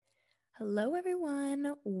Hello,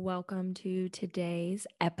 everyone. Welcome to today's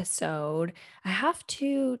episode. I have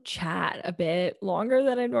to chat a bit longer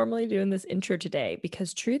than I normally do in this intro today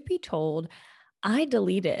because, truth be told, I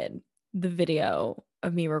deleted the video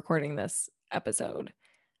of me recording this episode.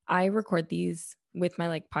 I record these with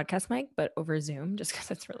my podcast mic, but over Zoom just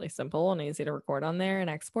because it's really simple and easy to record on there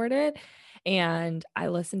and export it. And I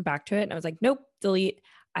listened back to it and I was like, nope, delete.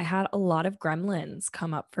 I had a lot of gremlins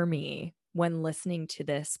come up for me when listening to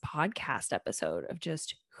this podcast episode of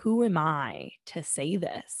just who am I to say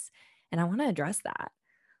this? And I want to address that.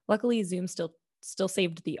 Luckily, Zoom still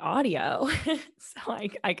saved the audio. So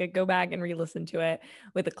I could go back and re-listen to it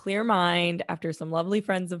with a clear mind after some lovely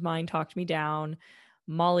friends of mine talked me down.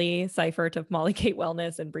 Molly Seifert of Molly Kate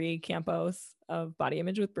Wellness and Brie Campos of Body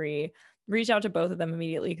Image with Brie reached out to both of them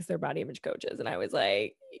immediately because they're body image coaches. And I was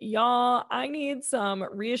like, y'all, I need some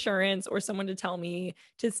reassurance or someone to tell me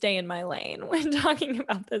to stay in my lane when talking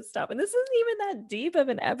about this stuff. And this isn't even that deep of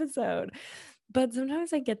an episode. But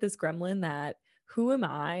sometimes I get this gremlin that who am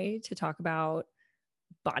I to talk about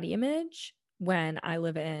body image when I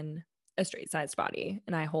live in a straight sized body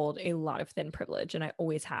and I hold a lot of thin privilege, and I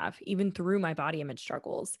always have, even through my body image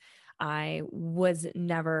struggles. I was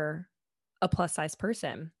never a plus size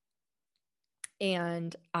person.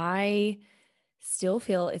 And I still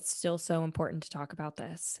feel it's still so important to talk about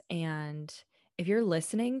this. And if you're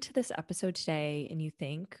listening to this episode today and you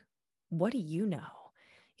think, what do you know?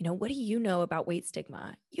 What do you know about weight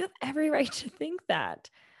stigma? You have every right to think that.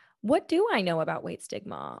 What do I know about weight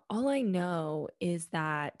stigma? All I know is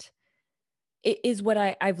that it is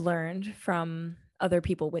what I've learned from other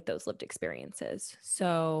people with those lived experiences.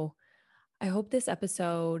 So I hope this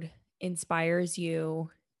episode inspires you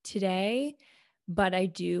today, but I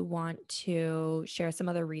do want to share some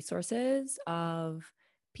other resources of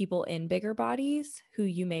people in bigger bodies who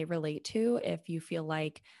you may relate to if you feel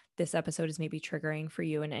like this episode is maybe triggering for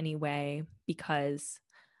you in any way, because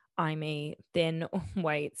I'm a thin,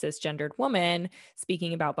 white, cisgendered woman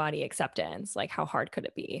speaking about body acceptance. Like, how hard could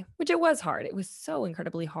it be? Which it was hard. It was so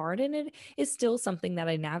incredibly hard. And it is still something that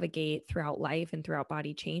I navigate throughout life and throughout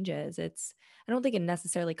body changes. I don't think it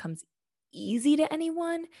necessarily comes easy to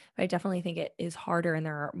anyone, but I definitely think it is harder and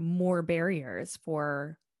there are more barriers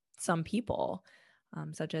for some people,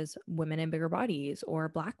 such as women in bigger bodies or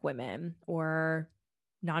Black women or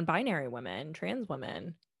non binary women, trans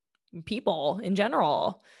women, people in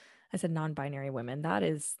general. I said non-binary women. That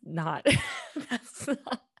is not, that's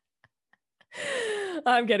not,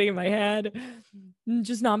 I'm getting in my head.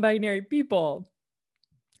 Just non-binary people.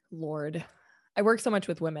 Lord, I work so much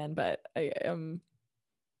with women, but I am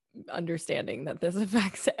understanding that this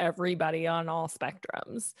affects everybody on all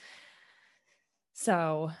spectrums.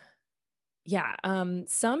 So yeah,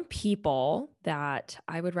 some people that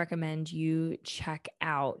I would recommend you check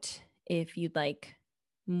out if you'd like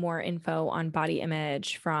more info on body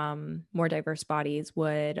image from more diverse bodies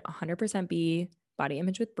would 100% be Body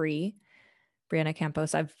Image with Brie, Brianna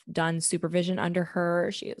Campos. I've done supervision under her.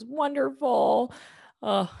 She is wonderful.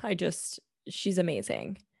 Oh, she's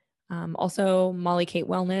amazing. Also, Molly Kate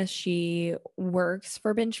Wellness. She works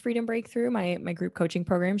for Binge Freedom Breakthrough, my group coaching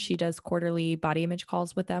program. She does quarterly body image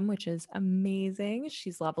calls with them, which is amazing.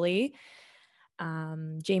 She's lovely.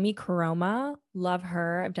 Jamie Karoma, love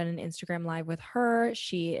her. I've done an Instagram live with her.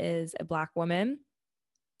 She is a Black woman.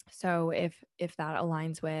 So if that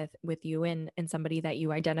aligns with you and somebody that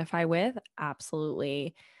you identify with,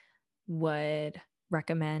 absolutely would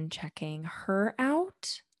recommend checking her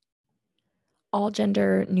out. All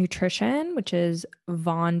Gender Nutrition, which is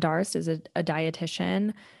Vaughn Darst, is a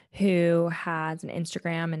dietitian who has an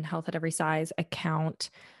Instagram and Health at Every Size account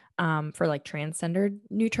for like transgender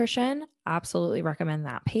nutrition. Absolutely recommend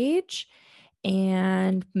that page.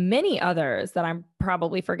 And many others that I'm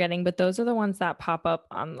probably forgetting, but those are the ones that pop up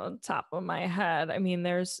on the top of my head. I mean,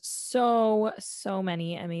 there's so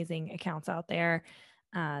many amazing accounts out there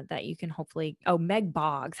that you can hopefully. Oh, Meg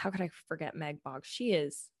Boggs. How could I forget Meg Boggs? She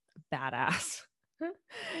is badass.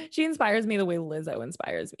 She inspires me the way Lizzo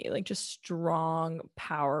inspires me, like just strong,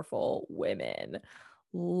 powerful women.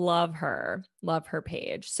 Love her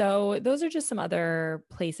page. So those are just some other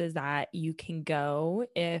places that you can go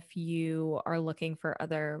if you are looking for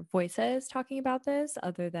other voices talking about this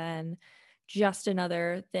other than just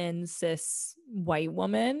another thin cis white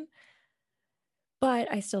woman.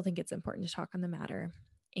 But I still think it's important to talk on the matter.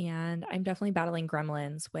 And I'm definitely battling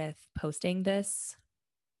gremlins with posting this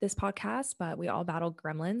podcast, but we all battle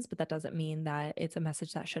gremlins, but that doesn't mean that it's a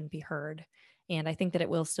message that shouldn't be heard. And I think that it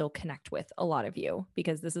will still connect with a lot of you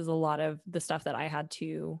because this is a lot of the stuff that I had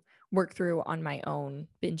to work through on my own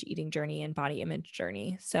binge eating journey and body image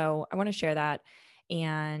journey. So I want to share that.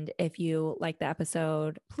 And if you like the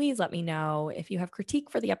episode, please let me know. If you have critique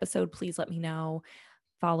for the episode, please let me know.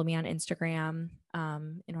 Follow me on Instagram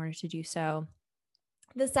in order to do so.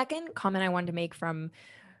 The second comment I wanted to make from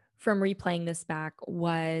replaying this back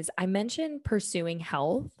was I mentioned pursuing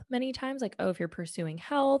health many times, like, oh, if you're pursuing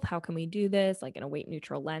health, how can we do this? Like in a weight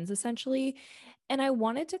neutral lens, essentially. And I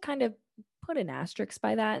wanted to kind of put an asterisk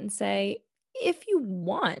by that and say, if you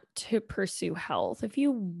want to pursue health, if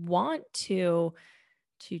you want to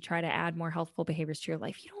try to add more healthful behaviors to your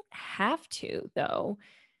life, you don't have to, though.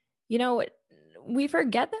 You know, we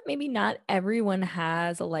forget that maybe not everyone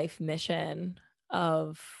has a life mission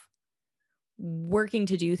of working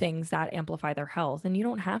to do things that amplify their health, and you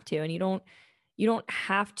don't have to, and you don't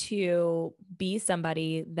have to be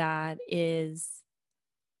somebody that is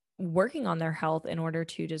working on their health in order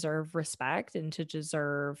to deserve respect and to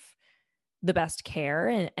deserve the best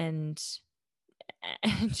care and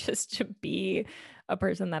just to be a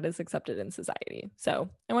person that is accepted in society. So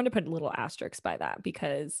I want to put a little asterisk by that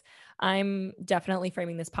because I'm definitely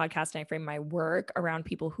framing this podcast and I frame my work around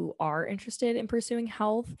people who are interested in pursuing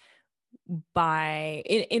health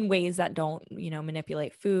in ways that don't,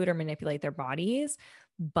 manipulate food or manipulate their bodies.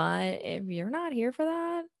 But if you're not here for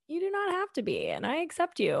that, you do not have to be. And I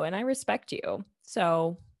accept you and I respect you.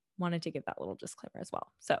 So wanted to give that little disclaimer as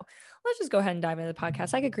well. So let's just go ahead and dive into the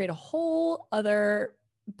podcast. I could create a whole other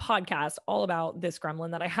podcast all about this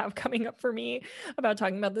gremlin that I have coming up for me about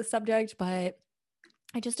talking about this subject, but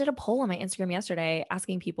I just did a poll on my Instagram yesterday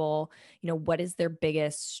asking people, what is their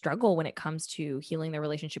biggest struggle when it comes to healing their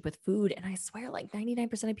relationship with food? And I swear like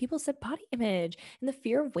 99% of people said body image and the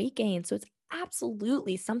fear of weight gain. So it's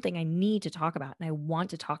absolutely something I need to talk about and I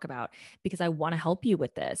want to talk about because I want to help you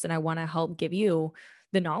with this and I want to help give you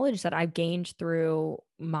the knowledge that I've gained through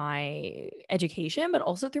my education, but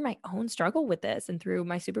also through my own struggle with this and through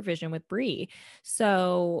my supervision with Bree.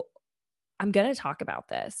 So I'm going to talk about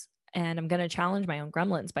this and I'm going to challenge my own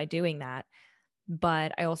gremlins by doing that.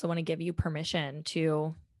 But I also want to give you permission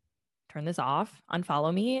to turn this off,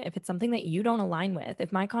 unfollow me if it's something that you don't align with.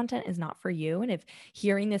 If my content is not for you, and if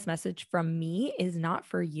hearing this message from me is not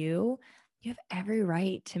for you, you have every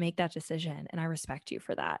right to make that decision. And I respect you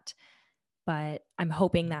for that. But I'm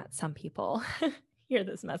hoping that some people hear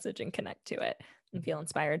this message and connect to it and feel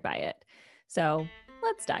inspired by it. So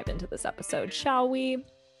let's dive into this episode, shall we?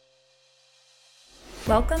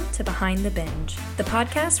 Welcome to Behind the Binge, the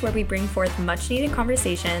podcast where we bring forth much needed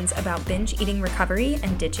conversations about binge eating recovery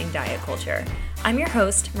and ditching diet culture. I'm your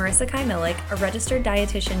host, Marissa Kai-Millick, a registered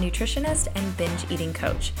dietitian, nutritionist, and binge eating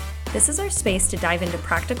coach. This is our space to dive into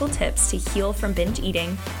practical tips to heal from binge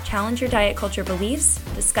eating, challenge your diet culture beliefs,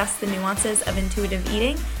 discuss the nuances of intuitive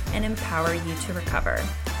eating, and empower you to recover.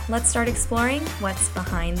 Let's start exploring what's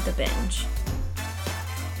behind the binge.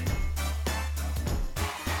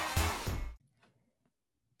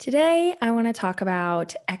 Today, I want to talk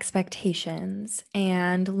about expectations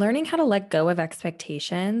and learning how to let go of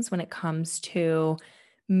expectations when it comes to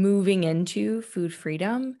moving into food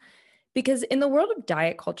freedom. Because in the world of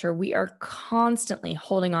diet culture, we are constantly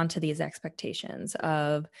holding on to these expectations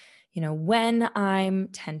of, when I'm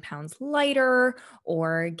 10 pounds lighter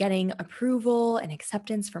or getting approval and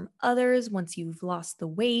acceptance from others once you've lost the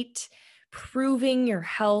weight, proving your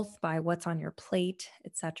health by what's on your plate,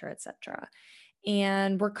 et cetera, et cetera.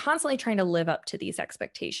 And we're constantly trying to live up to these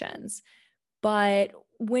expectations. But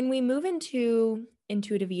when we move into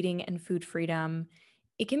intuitive eating and food freedom,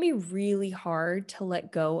 it can be really hard to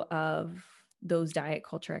let go of those diet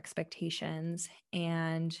culture expectations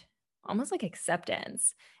and almost like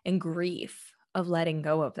acceptance and grief of letting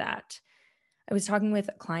go of that. I was talking with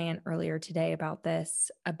a client earlier today about this,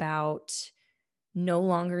 about no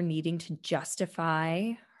longer needing to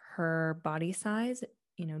justify her body size,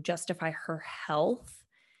 justify her health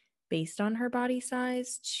based on her body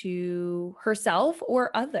size to herself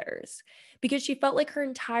or others, because she felt like her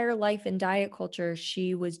entire life in diet culture,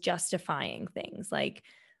 she was justifying things like,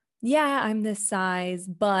 yeah, I'm this size,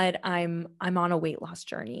 but I'm on a weight loss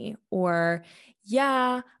journey, or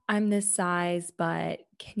yeah, I'm this size, but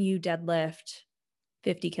can you deadlift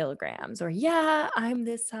 50 kilograms? Or yeah, I'm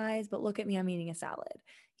this size, but look at me, I'm eating a salad.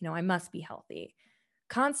 I must be healthy.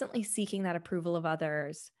 Constantly seeking that approval of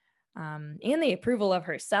others, and the approval of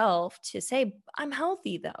herself to say, I'm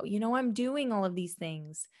healthy though, I'm doing all of these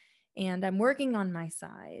things and I'm working on my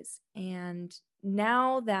size. And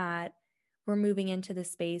now that we're moving into the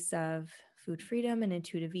space of food freedom and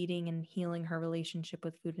intuitive eating and healing her relationship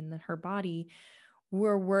with food and her body,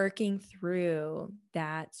 we're working through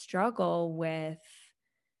that struggle with,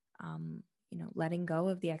 letting go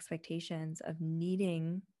of the expectations of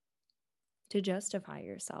needing to justify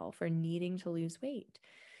yourself or needing to lose weight.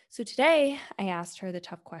 So today I asked her the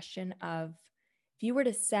tough question of, if you were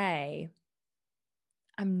to say,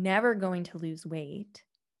 I'm never going to lose weight,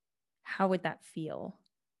 how would that feel?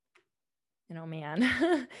 And oh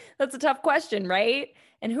man, that's a tough question, right?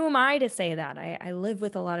 And who am I to say that? I live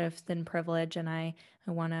with a lot of thin privilege, and I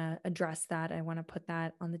want to address that. I want to put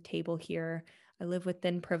that on the table here. I live with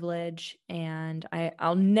thin privilege, and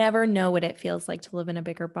I'll never know what it feels like to live in a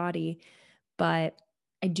bigger body, but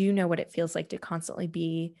I do know what it feels like to constantly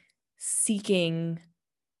be seeking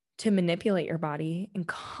to manipulate your body and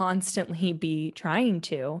constantly be trying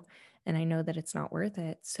to. And I know that it's not worth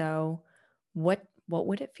it. So what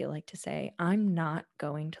would it feel like to say, I'm not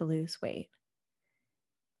going to lose weight?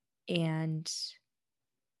 And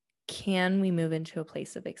can we move into a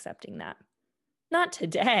place of accepting that? Not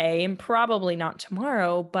today and probably not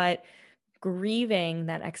tomorrow, but grieving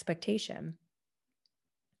that expectation.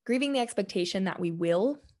 Grieving the expectation that we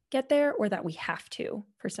will get there or that we have to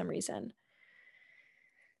for some reason.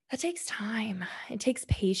 That takes time. It takes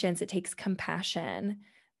patience. It takes compassion,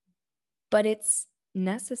 but it's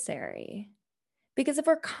necessary. Because if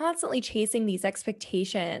we're constantly chasing these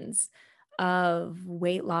expectations of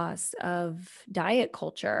weight loss, of diet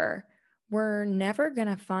culture, we're never going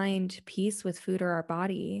to find peace with food or our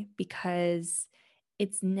body because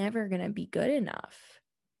it's never going to be good enough.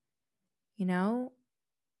 You know,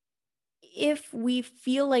 if we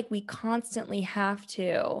feel like we constantly have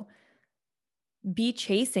to be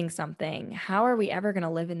chasing something, how are we ever going to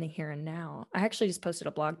live in the here and now? I actually just posted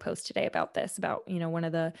a blog post today about this, about, one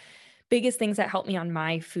of the biggest things that helped me on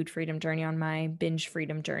my food freedom journey, on my binge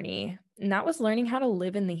freedom journey. And that was learning how to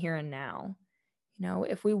live in the here and now.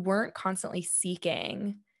 If we weren't constantly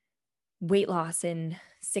seeking weight loss in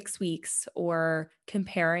 6 weeks or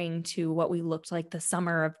comparing to what we looked like the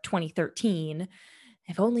summer of 2013,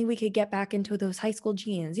 if only we could get back into those high school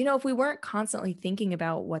jeans. If we weren't constantly thinking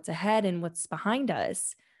about what's ahead and what's behind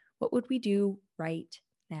us, what would we do right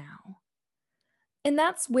now? And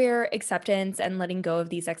that's where acceptance and letting go of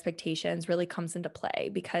these expectations really comes into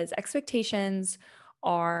play, because expectations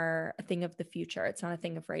are a thing of the future. It's not a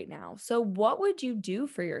thing of right now. So what would you do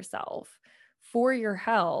for yourself, for your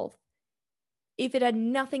health, if it had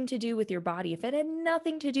nothing to do with your body, if it had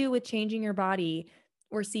nothing to do with changing your body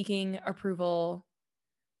or seeking approval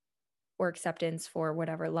or acceptance for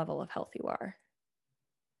whatever level of health you are?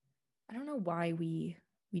 I don't know why we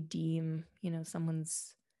deem,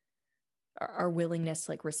 someone's our willingness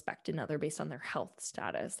to like respect another based on their health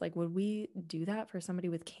status. Like, would we do that for somebody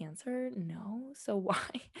with cancer? No. So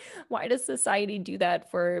why does society do that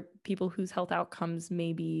for people whose health outcomes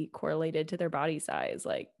may be correlated to their body size?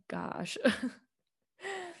 Like, gosh.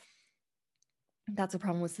 That's a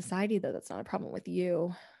problem with society, though. That's not a problem with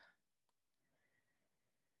you.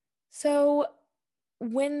 So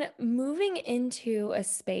when moving into a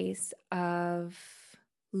space of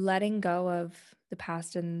letting go of the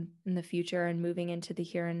past and the future and moving into the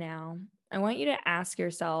here and now, I want you to ask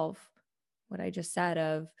yourself what I just said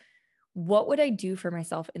of, what would I do for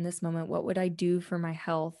myself in this moment? What would I do for my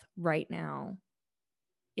health right now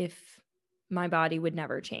if my body would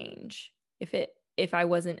never change? If I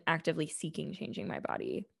wasn't actively seeking changing my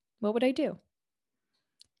body, what would I do?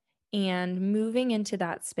 And moving into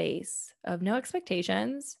that space of no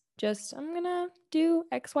expectations, just I'm going to do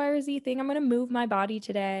X, Y, or Z thing. I'm going to move my body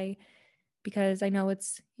today because I know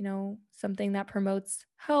it's, something that promotes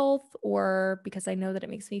health, or because I know that it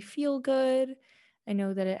makes me feel good. I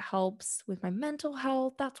know that it helps with my mental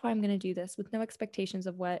health. That's why I'm going to do this with no expectations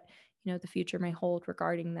of what, the future may hold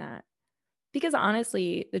regarding that. Because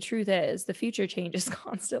honestly, the truth is the future changes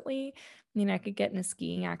constantly. I could get in a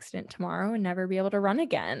skiing accident tomorrow and never be able to run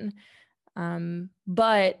again.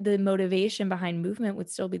 But the motivation behind movement would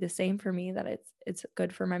still be the same for me, that it's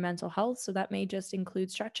good for my mental health. So that may just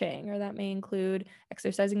include stretching, or that may include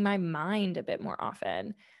exercising my mind a bit more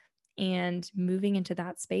often and moving into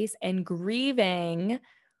that space and grieving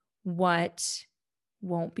what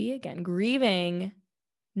won't be again, grieving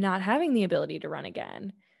not having the ability to run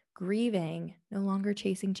again, grieving no longer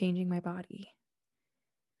chasing my body.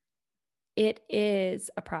 It is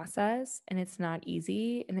a process, and it's not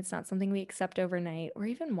easy, and it's not something we accept overnight or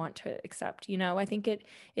even want to accept. I think it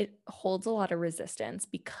holds a lot of resistance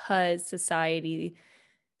because society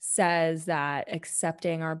says that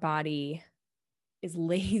accepting our body is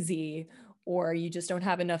lazy, or you just don't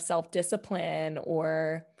have enough self-discipline,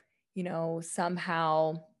 or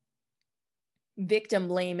somehow victim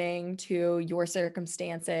blaming to your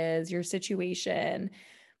circumstances, your situation.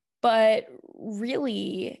 But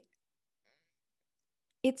really,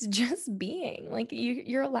 it's just being like,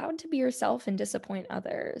 you're allowed to be yourself and disappoint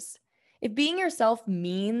others. If being yourself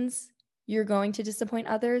means you're going to disappoint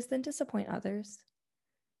others, then disappoint others.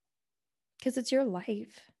 Because it's your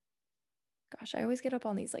life. Gosh, I always get up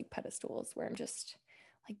on these like pedestals where I'm just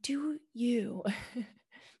like, do you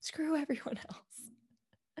screw everyone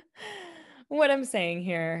else. What I'm saying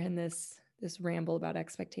here in this ramble about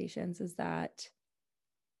expectations is that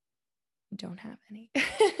don't have any.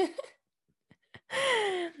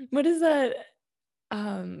 What is that?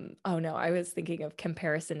 Oh no, I was thinking of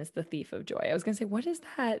comparison is the thief of joy. I was gonna say, what is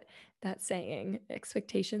that saying?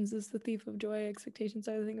 Expectations is the thief of joy. Expectations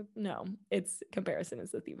are the thing of no, it's comparison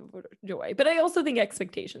is the thief of joy. But I also think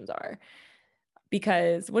expectations are,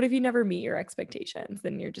 because what if you never meet your expectations?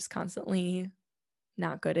 Then you're just constantly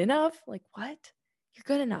not good enough. Like, what? You're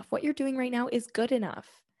good enough. What you're doing right now is good enough.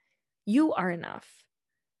 You are enough.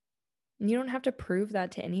 And you don't have to prove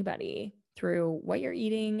that to anybody through what you're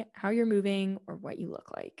eating, how you're moving, or what you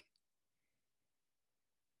look like.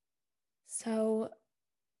 So,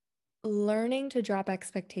 learning to drop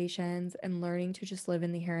expectations and learning to just live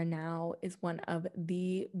in the here and now is one of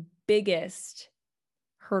the biggest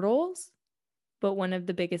hurdles, but one of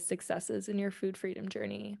the biggest successes in your food freedom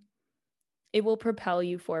journey. It will propel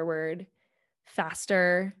you forward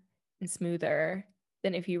faster and smoother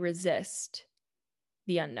than if you resist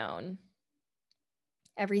the unknown.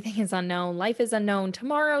 Everything is unknown. Life is unknown.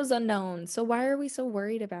 Tomorrow's unknown. So why are we so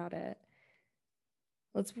worried about it?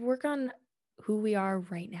 Let's work on who we are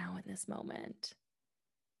right now in this moment.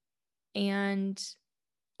 And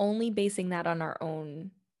only basing that on our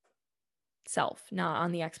own self, not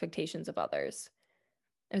on the expectations of others.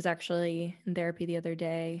 I was actually in therapy the other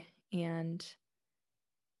day and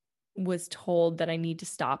was told that I need to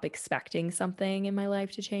stop expecting something in my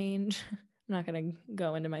life to change. I'm not going to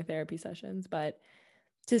go into my therapy sessions, but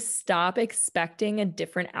to stop expecting a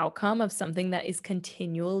different outcome of something that is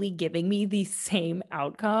continually giving me the same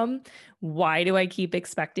outcome. Why do I keep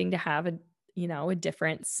expecting to have a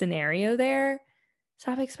different scenario there?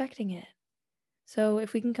 Stop expecting it. So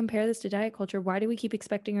if we can compare this to diet culture, why do we keep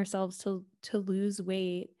expecting ourselves to lose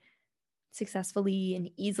weight successfully and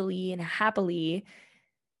easily and happily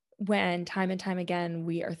when time and time again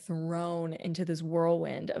we are thrown into this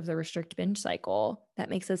whirlwind of the restrict binge cycle that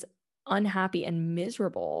makes us unhappy and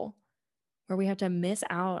miserable, where we have to miss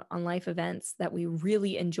out on life events that we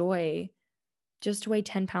really enjoy just to weigh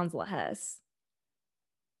 10 pounds less?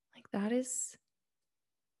 Like that's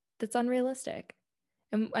unrealistic.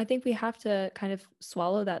 And I think we have to kind of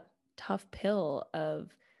swallow that tough pill of,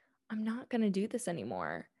 I'm not going to do this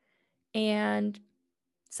anymore. And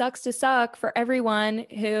sucks to suck for everyone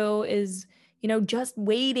who is, just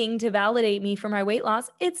waiting to validate me for my weight loss.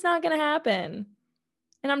 It's not going to happen.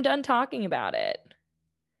 And I'm done talking about it.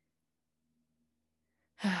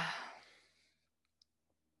 I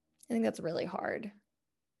think that's really hard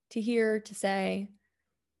to hear, to say,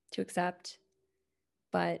 to accept.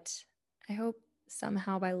 But I hope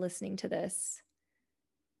somehow by listening to this,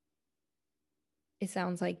 it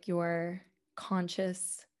sounds like you're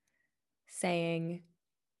conscious saying,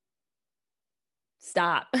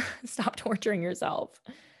 stop, stop torturing yourself,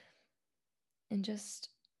 and just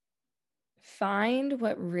find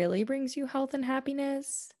what really brings you health and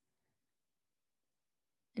happiness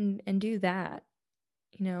and do that.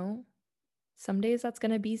 Some days that's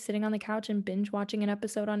going to be sitting on the couch and binge watching an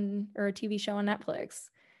episode or a TV show on Netflix.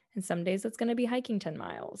 And some days it's going to be hiking 10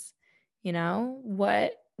 miles.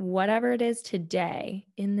 Whatever it is today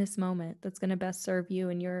in this moment that's going to best serve you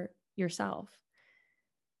and yourself.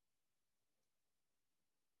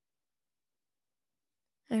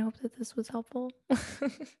 I hope that this was helpful.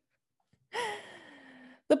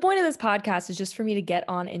 The point of this podcast is just for me to get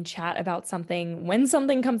on and chat about something when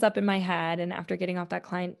something comes up in my head. And after getting off that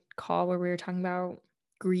client call where we were talking about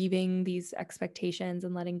grieving these expectations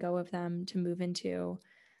and letting go of them to move into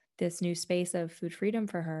this new space of food freedom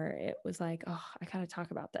for her, it was like, oh, I got to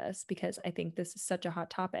talk about this because I think this is such a hot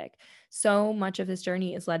topic. So much of this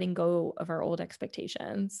journey is letting go of our old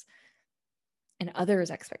expectations and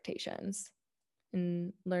others' expectations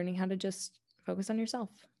and learning how to just focus on yourself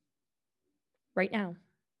right now.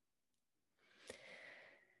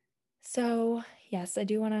 So, yes, I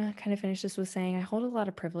do want to kind of finish this with saying I hold a lot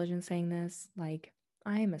of privilege in saying this. Like,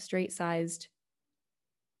 I am a straight-sized,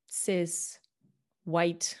 cis,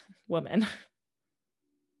 white woman.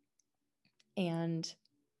 And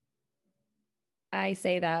I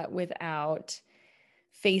say that without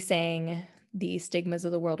facing the stigmas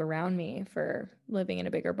of the world around me for living in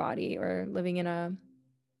a bigger body or living in a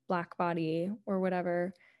Black body or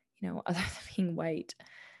whatever, other than being white.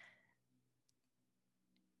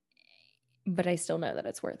 But I still know that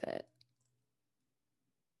it's worth it.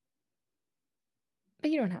 But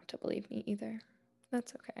you don't have to believe me either.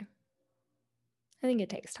 That's okay. I think it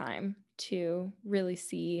takes time to really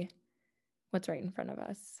see what's right in front of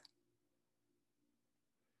us.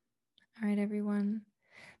 All right, everyone.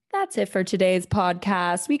 That's it for today's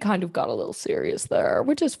podcast. We kind of got a little serious there,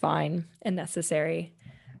 which is fine and necessary.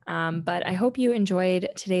 But I hope you enjoyed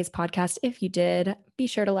today's podcast. If you did, be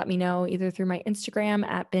sure to let me know either through my Instagram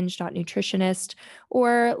at binge.nutritionist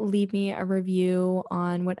or leave me a review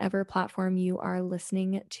on whatever platform you are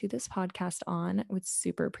listening to this podcast on. I would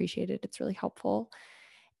super appreciate it. It's really helpful.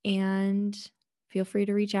 And feel free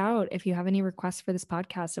to reach out if you have any requests for this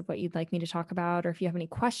podcast of what you'd like me to talk about, or if you have any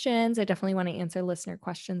questions. I definitely want to answer listener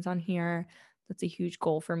questions on here. That's a huge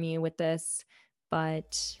goal for me with this.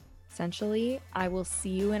 But essentially, I will see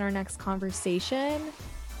you in our next conversation.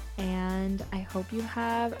 And I hope you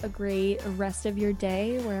have a great rest of your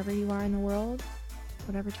day, wherever you are in the world,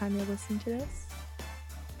 whatever time you're listening to this.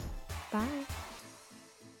 Bye.